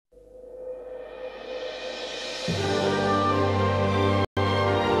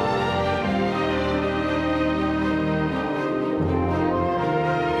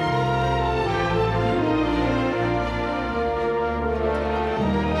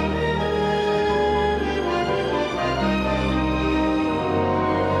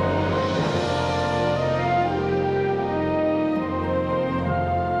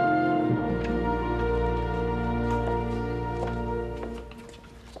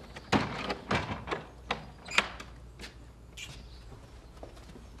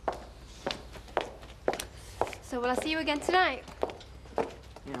will I see you again tonight?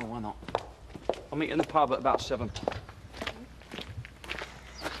 Yeah, why not? I'll meet you in the pub at about 7.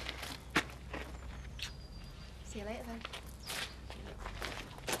 See you later then.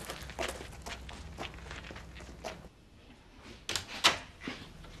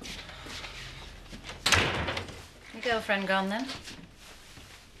 Your girlfriend gone then?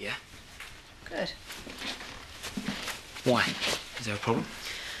 Yeah. Good. Why? Is there a problem?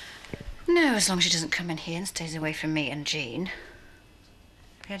 No, as long as she doesn't come in here and stays away from me and Jean.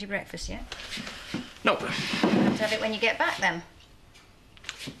 Have you had your breakfast yet? No. You'll have to have it when you get back then.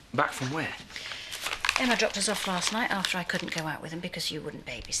 Back from where? Emma dropped us off last night after I couldn't go out with him because you wouldn't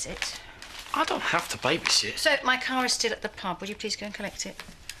babysit. I don't have to babysit. So, my car is still at the pub. Would you please go and collect it?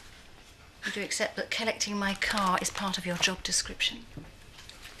 You do accept that collecting my car is part of your job description?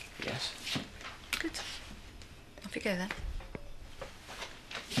 Yes. Good. Off you go then.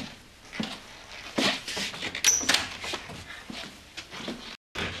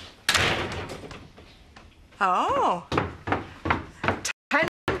 Oh, £10,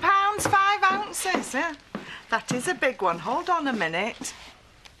 5 ounces, yeah. That is a big one. Hold on a minute.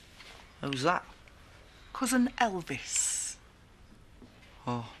 Who's that? Cousin Elvis.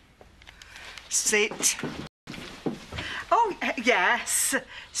 Oh. Sit. Oh, yes.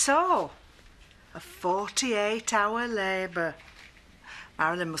 So, a 48-hour labour.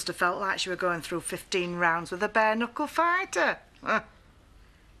 Marilyn must have felt like she were going through 15 rounds with a bare-knuckle fighter. Huh.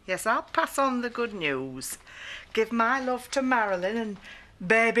 Yes, I'll pass on the good news. Give my love to Marilyn and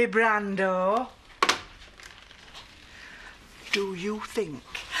baby Brando. Do you think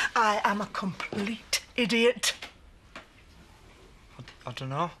I am a complete idiot? I don't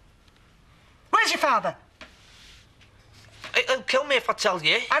know. Where's your father? He'll kill me if I tell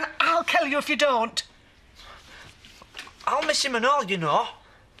you. And I'll kill you if you don't. I'll miss him and all, you know.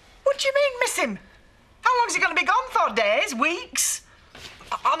 What do you mean, miss him? How long's he going to be gone for? Days? Weeks?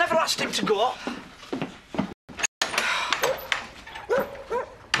 I never asked him to go.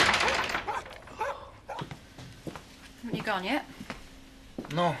 Haven't you gone yet?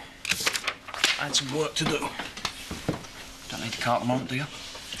 No. I had some work to do. Don't need the car at the moment, do you?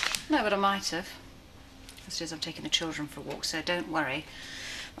 No, but I might have. As it is, I'm taking the children for a walk, so don't worry.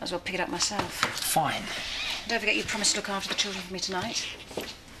 Might as well pick it up myself. Fine. Don't forget you promised to look after the children for me tonight.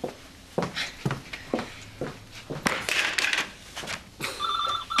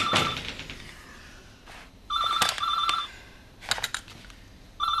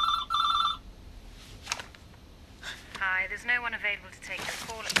 Hi, there's no one available to take your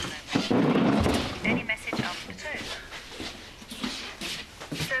call at the moment. Any message after the tone?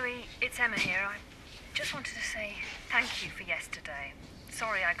 Zoe, it's Emma here. I just wanted to say thank you for yesterday.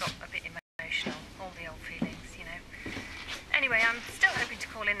 Sorry I got a bit emotional, all the old feelings, you know. Anyway, I'm still hoping to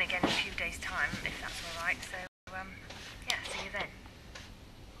call in again in a few days' time, if that's all right. So, yeah, see you then.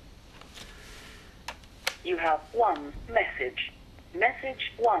 You have one message.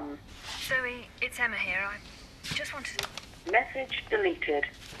 Message 1. Zoe, it's Emma here. I just wanted to... Message deleted.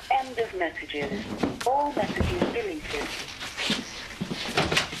 End of messages. All messages deleted.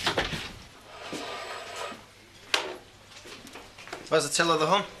 Where's the till of the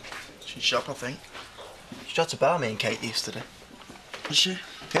hum? She's in shop, I think. She tried to bar me and Kate yesterday. Did she?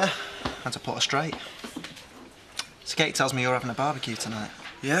 Yeah. Had to put her straight. So Kate tells me you're having a barbecue tonight.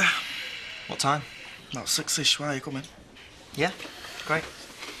 Yeah. What time? About 6-ish. Why are you coming? Yeah. Great.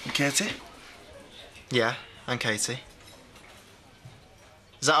 And Katie? Yeah, and Katie.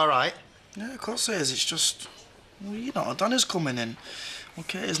 Is that all right? Yeah, of course it is. It's just... Well, you know, Donna's coming in. Well,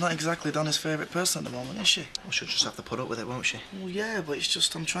 Katie's not exactly Donna's favourite person at the moment, is she? Well, she'll just have to put up with it, won't she? Well, yeah, but it's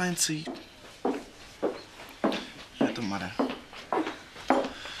just I'm trying to... Yeah, it doesn't matter.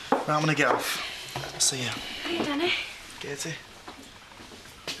 Right, I'm gonna get off. I'll see you. Hey, Danny. Katie.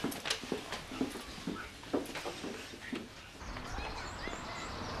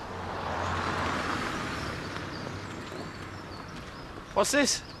 What's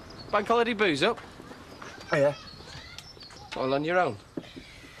this? Bank holiday booze up? Oh, yeah. All on your own?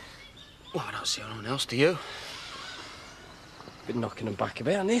 Well, I don't see anyone else, do you? Been knocking them back a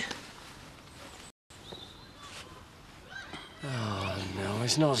bit, haven't you? Oh, no,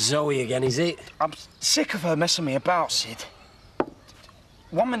 it's not Zoe again, is it? I'm sick of her messing me about, Sid.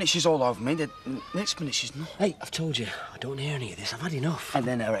 1 minute she's all over me, the next minute she's not. Hey, I've told you, I don't hear any of this. I've had enough. And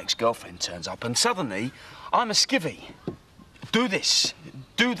then her ex-girlfriend turns up, and suddenly, I'm a skivvy. Do this,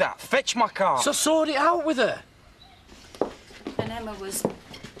 do that, fetch my car. So sort it out with her. And Emma was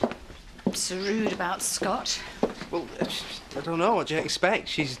so rude about Scott. Well, I don't know. What do you expect?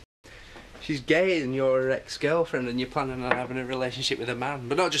 She's gay and you're her ex-girlfriend and you're planning on having a relationship with a man.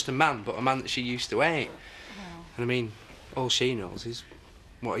 But not just a man, but a man that she used to hate. Oh. And I mean, all she knows is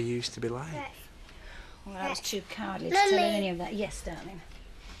what he used to be like. Well, I was too cowardly to tell her any of that. Yes, darling.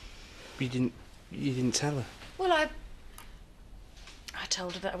 But you didn't tell her? Well, I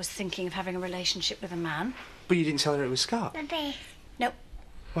told her that I was thinking of having a relationship with a man. But you didn't tell her it was Scott? No.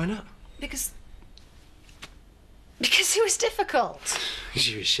 Why not? Because he was difficult. Because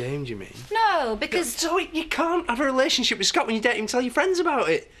you were ashamed, you mean? No, because... So you can't have a relationship with Scott when you don't even tell your friends about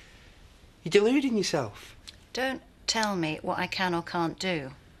it. You're deluding yourself. Don't tell me what I can or can't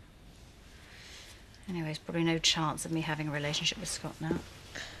do. Anyway, there's probably no chance of me having a relationship with Scott now.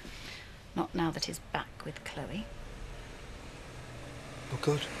 Not now that he's back with Chloe. Well,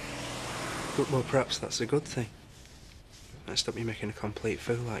 good. Well, perhaps that's a good thing. Might stop you making a complete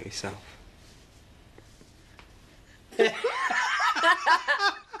fool like yourself.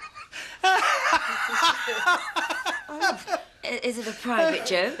 Is it a private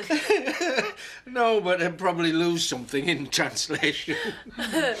joke? No, but I'd probably lose something in translation.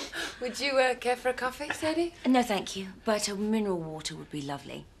 Would you care for a coffee, Sadie? No, thank you. But a mineral water would be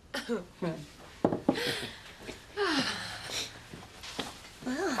lovely. Well,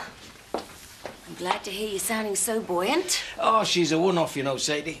 I'm glad to hear you sounding so buoyant. Oh, she's a one-off, you know,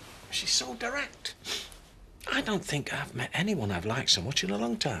 Sadie. She's so direct. I don't think I've met anyone I've liked so much in a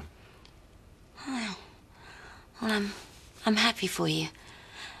long time. Well, I'm happy for you.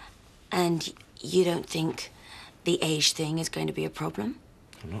 And you don't think the age thing is going to be a problem?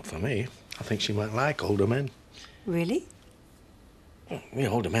 Well, not for me. I think she might like older men. Really? Well, we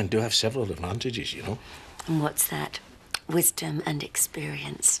older men do have several advantages, you know. And what's that? Wisdom and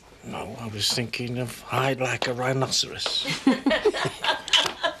experience. No, I was thinking of hide like a rhinoceros.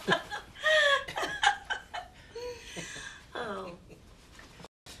 Oh.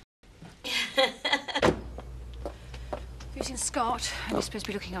 Have you seen Scott? He's supposed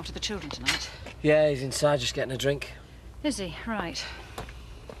to be looking after the children tonight. Yeah, he's inside just getting a drink. Is he? Right.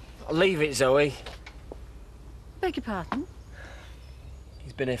 Leave it, Zoe. Beg your pardon?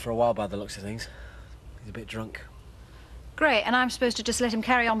 He's been here for a while by the looks of things. He's a bit drunk. Great, and I'm supposed to just let him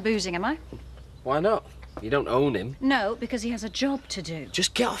carry on boozing, am I? Why not? You don't own him. No, because he has a job to do.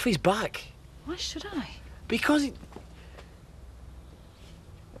 Just get off his back. Why should I? Because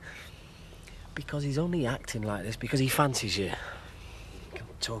he's only acting like this because he fancies you.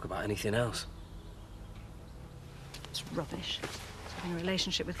 Can't talk about anything else. It's rubbish. He's having a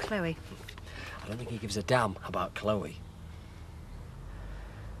relationship with Chloe. I don't think he gives a damn about Chloe.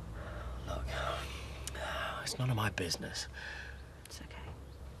 Look, it's none of my business. It's okay.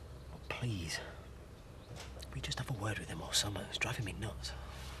 Please, we just have a word with him all summer. It's driving me nuts.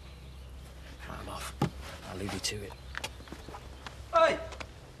 Right, I'm off. I'll leave you to it. Hey!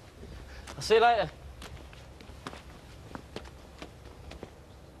 I'll see you later.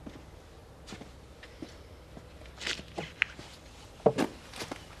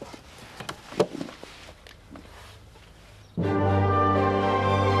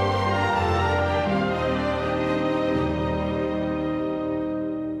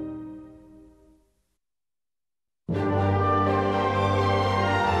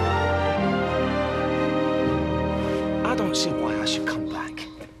 I don't see why I should come back.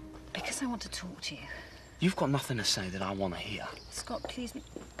 Because I want to talk to you. You've got nothing to say that I want to hear. Scott, please,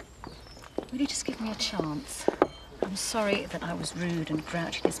 will you just give me a chance? I'm sorry that I was rude and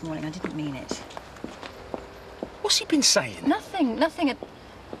grouchy this morning. I didn't mean it. What's he been saying? Nothing.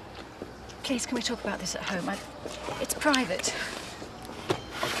 Please, can we talk about this at home? It's private.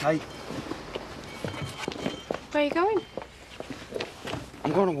 Okay. Where are you going?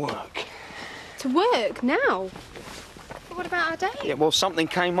 I'm going to work. To work? Now? But what about our date? Yeah, well, something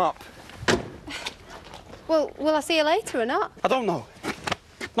came up. Well, will I see you later or not? I don't know.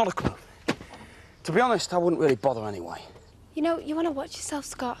 Not a clue. To be honest, I wouldn't really bother anyway. You know, you want to watch yourself,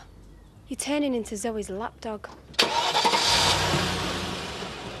 Scott. You're turning into Zoe's lapdog. Do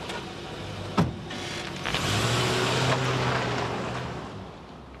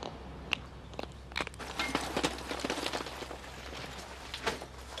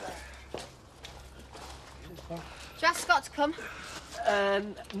you ask Scott to come?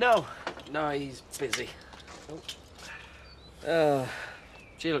 No. No, he's busy.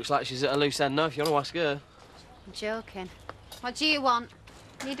 She looks like she's at a loose end now, if you want to ask her. I'm joking. What do you want?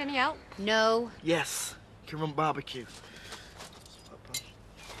 Need any help? No. Yes, you can run barbecue.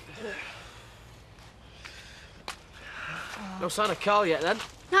 No sign of Carl yet, then?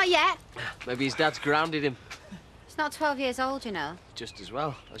 Not yet. Maybe his dad's grounded him. He's not 12 years old, you know. Just as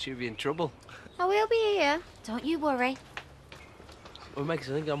well. Else you'd be in trouble. Oh, we'll be here. Don't you worry. What makes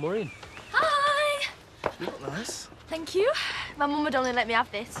you think I'm worrying? Hi! You look nice. Thank you. My mum would only let me have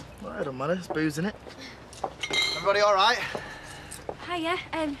this. Well, I don't matter, it's booze in it. Everybody all right? Hiya.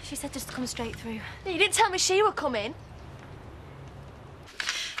 She said just to come straight through. You didn't tell me she were coming.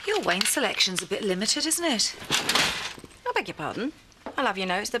 Your wine selection's a bit limited, isn't it? I beg your pardon? I'll have you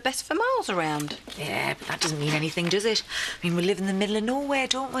know it's the best for miles around. Yeah, but that doesn't mean anything, does it? I mean, we live in the middle of nowhere,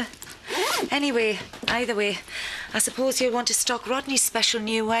 don't we? Anyway, either way, I suppose you'll want to stock Rodney's special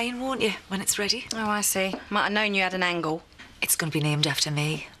new wine, won't you, when it's ready? Oh, I see. Might have known you had an angle. It's going to be named after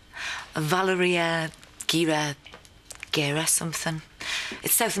me. Valeria Gira something.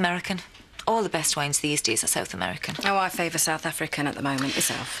 It's South American. All the best wines these days are South American. Oh, I favour South African at the moment,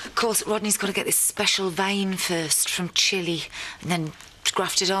 myself. Of course, Rodney's got to get this special vine first from Chile and then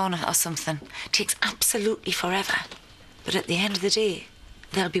graft it on or something. It takes absolutely forever. But at the end of the day,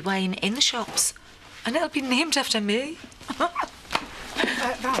 there'll be wine in the shops and it'll be named after me.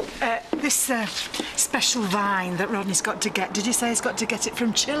 Val, this special vine that Rodney's got to get, did you say he's got to get it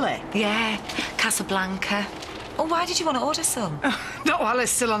from Chile? Yeah, Casablanca. Oh, why did you want to order some? Not while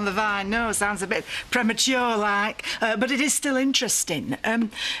it's still on the vine, no. Sounds a bit premature-like. But it is still interesting.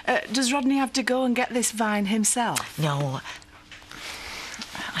 Does Rodney have to go and get this vine himself? No.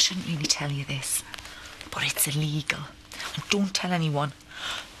 I shouldn't really tell you this, but it's illegal. And don't tell anyone.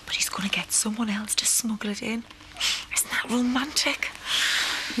 But he's going to get someone else to smuggle it in. Isn't that romantic?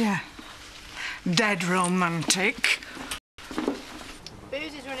 Yeah. Dead romantic.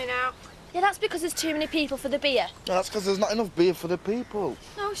 Booze is running out. Yeah, that's because there's too many people for the beer. No, that's because there's not enough beer for the people.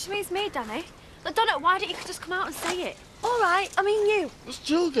 No, she means me, Danny. Look, Donna, why don't you just come out and say it? All right, I mean you. It's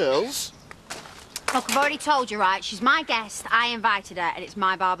Jill, girls. Look, I've already told you, right? She's my guest. I invited her, and it's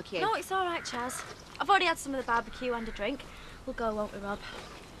my barbecue. No, it's all right, Chaz. I've already had some of the barbecue and a drink. We'll go, won't we, Rob?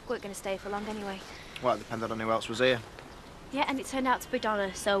 We weren't going to stay for long anyway. Well, it depended on who else was here. Yeah, and it turned out to be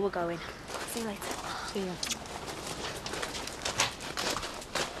Donna, so we're going. See you later. See you.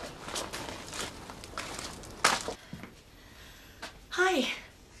 Hi.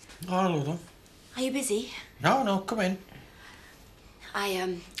 Oh, hello, then. Are you busy? No, come in.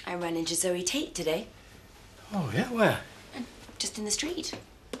 I ran into Zoe Tate today. Oh, yeah, where? Just in the street.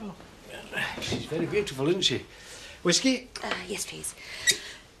 She's very beautiful, isn't she? Whiskey? Yes, please.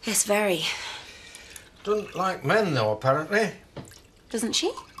 Yes, very. Doesn't like men, though, apparently. Doesn't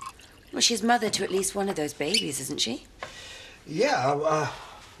she? Well, she's mother to at least one of those babies, isn't she? Yeah,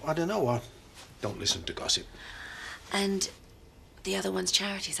 I don't know. I don't listen to gossip. And the other one's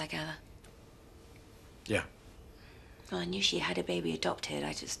charities, I gather. Yeah. Well, I knew she had a baby adopted.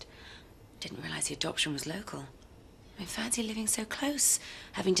 I just didn't realise the adoption was local. I fancy living so close,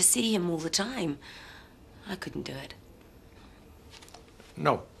 having to see him all the time. I couldn't do it.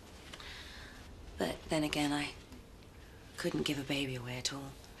 No. But then again, I couldn't give a baby away at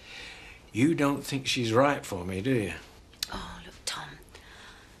all. You don't think she's right for me, do you? Oh, look, Tom.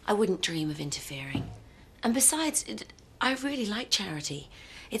 I wouldn't dream of interfering. And besides, I really like Charity.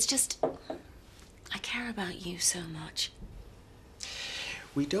 It's just, I care about you so much.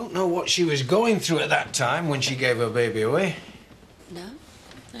 We don't know what she was going through at that time when she gave her baby away. No,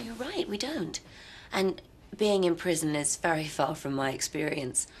 you're right, we don't. And being in prison is very far from my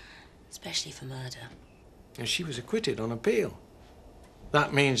experience, especially for murder. And she was acquitted on appeal.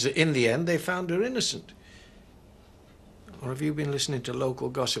 That means that in the end they found her innocent. Or have you been listening to local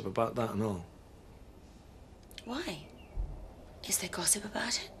gossip about that and all? Why? Is there gossip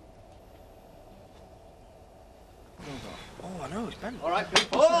about it? Oh, I know, it's Ben. All right,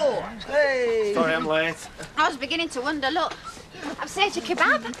 people. Oh, hey! Sorry I'm late. I was beginning to wonder, look, I've saved a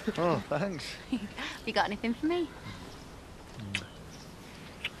kebab. Oh, thanks. Have you got anything for me?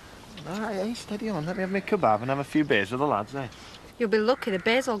 Hey, steady on. Let me have my kebab and have a few beers with the lads, eh? You'll be lucky the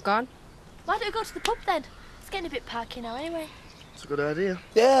beer's all gone. Why don't we go to the pub then? It's getting a bit parky now anyway. It's a good idea.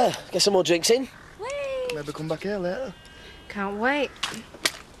 Yeah, get some more drinks in. Whee! Maybe come back here later. Can't wait.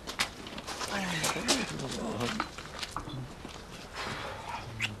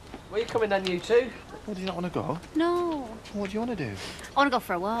 Where are you coming then, you two? Well, do you not want to go? No. What do you want to do? I want to go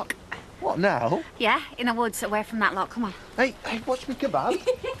for a walk. What, now? Yeah, in the woods, away from that lot. Come on. Hey, watch me kebab.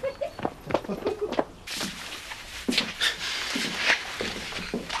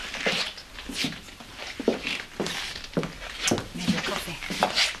 Maybe a coffee.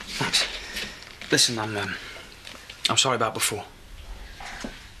 Thanks. Listen, I'm sorry about before.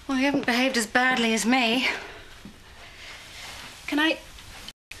 Well, you haven't behaved as badly as me. Can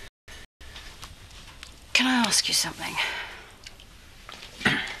I ask you something?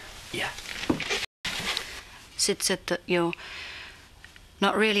 Yeah. Sid said that you're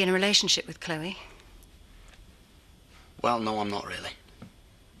not really in a relationship with Chloe. Well, no, I'm not really.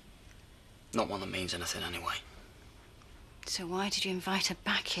 Not one that means anything anyway. So why did you invite her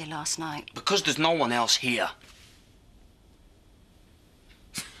back here last night? Because there's no one else here.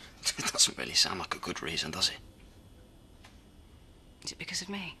 It doesn't really sound like a good reason, does it? Is it because of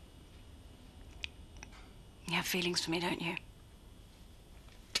me? You have feelings for me, don't you?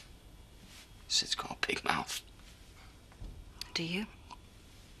 Sid's got a big mouth. Do you?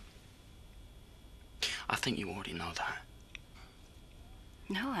 I think you already know that.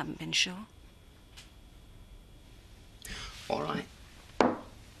 No, I haven't been sure. All right.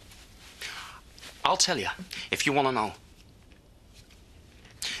 I'll tell you, if you want to know.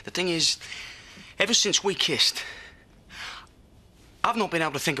 The thing is, ever since we kissed, I've not been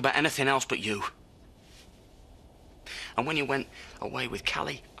able to think about anything else but you. And when you went away with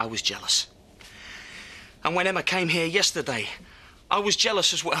Callie, I was jealous. And when Emma came here yesterday, I was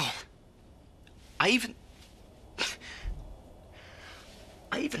jealous as well. I even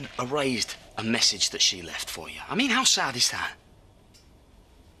erased a message that she left for you. I mean, how sad is that?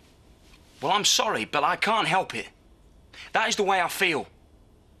 Well, I'm sorry, but I can't help it. That is the way I feel.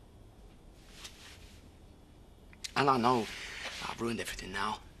 And I know I've ruined everything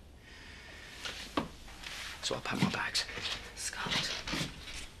now. So I'll pack my bags. Scott.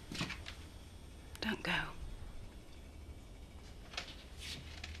 Don't go.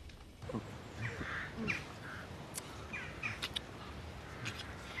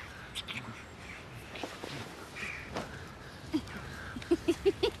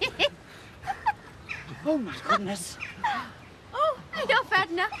 Oh, my goodness. Oh, enough,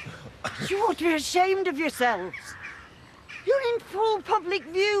 Edna. You ought to be ashamed of yourselves. You're in full public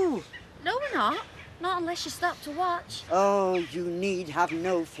view. No, we're not. Not unless you stop to watch. Oh, you need have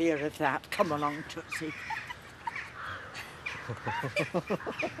no fear of that. Come along, Tootsie.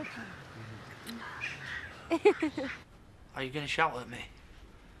 Are you going to shout at me?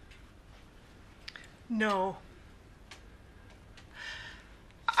 No.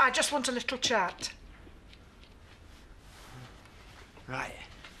 I just want a little chat. Right.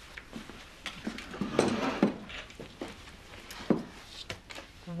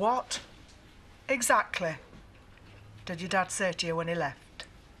 What exactly did your dad say to you when he left?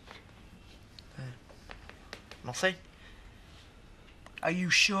 Nothing. Are you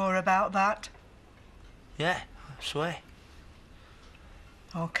sure about that? Yeah, I swear.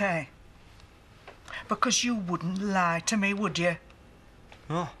 Okay. Because you wouldn't lie to me, would you?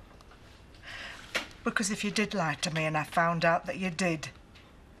 No. Because if you did lie to me and I found out that you did,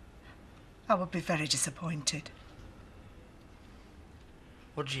 I would be very disappointed.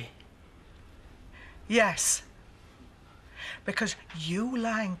 Would you? Yes. Because you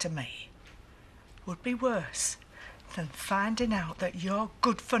lying to me would be worse than finding out that your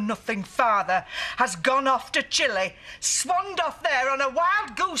good-for-nothing father has gone off to Chile, swanned off there on a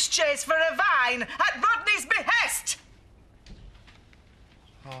wild goose chase for a vine at Rodney's behest.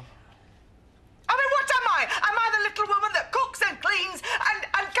 Oh. I mean, what am I? Am I the little woman that cooks and cleans and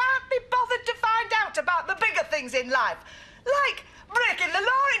can't be bothered to find out about the bigger things in life? Like breaking the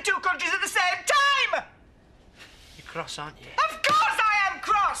law in two countries at the same time! You're cross, aren't you? Of course I am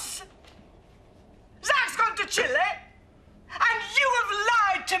cross! Zach's gone to Chile, and you have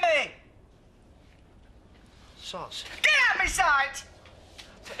lied to me! Soz. Get out of my sight!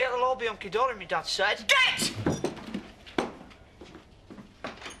 It'll all be hunky-dory, my dad said. Get!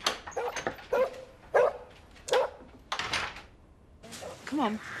 Come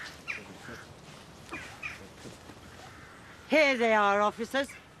on. Here they are, officers.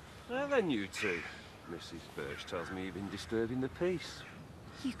 Well then, you two. Mrs. Birch tells me you've been disturbing the peace.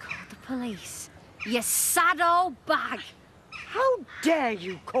 You called the police. You sad old bag. How dare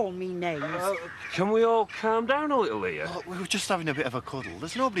you call me names? Can we all calm down a little here? Look, we were just having a bit of a cuddle.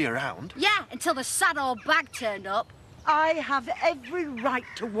 There's nobody around. Yeah, until the sad old bag turned up. I have every right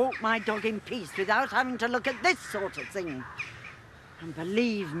to walk my dog in peace without having to look at this sort of thing. And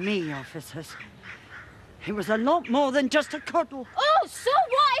believe me, officers, it was a lot more than just a cuddle. Oh, so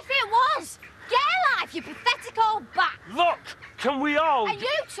what if it was? Get a life, you pathetic old bat. Look, can we all... And you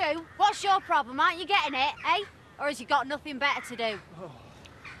two, what's your problem? Aren't you getting it, eh? Or has you got nothing better to do? I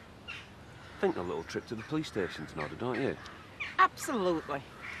think a little trip to the police station's in order, don't you? Absolutely.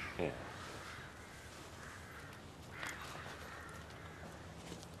 Yeah.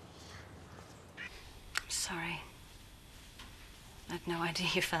 I'm sorry. I had no idea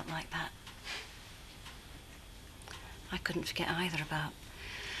you felt like that. I couldn't forget either about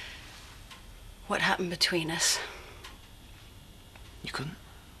what happened between us. You couldn't?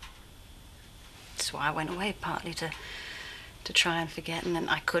 That's why I went away, partly to try and forget, and then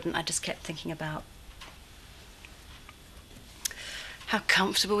I couldn't. I just kept thinking about how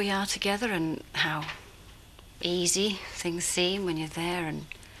comfortable we are together and how easy things seem when you're there and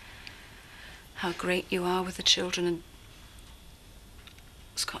how great you are with the children. And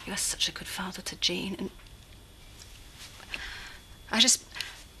Scott, you're such a good father to Jean, and I just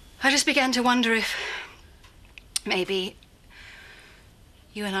began to wonder if maybe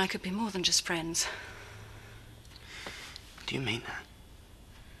you and I could be more than just friends. Do you mean that?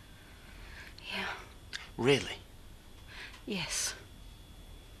 Yeah. Really? Yes.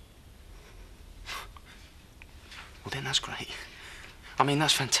 Well, then that's great. I mean,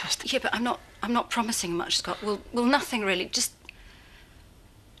 that's fantastic. Yeah, but I'm not promising much, Scott. Well, nothing really.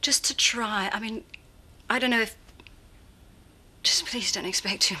 Just to try. I mean, I don't know if. Just please don't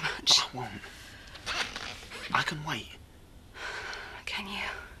expect too much. I won't. I can wait. Can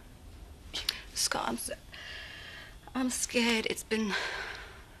you? Scott, I'm scared. It's been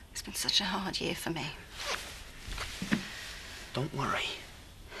such a hard year for me. Don't worry.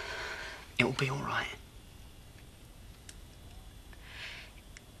 It'll be all right.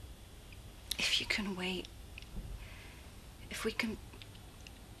 If you can wait, if we can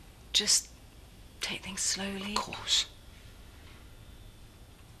just take things slowly. Of course.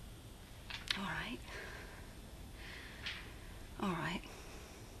 All right. All right.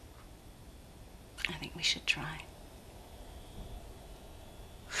 I think we should try.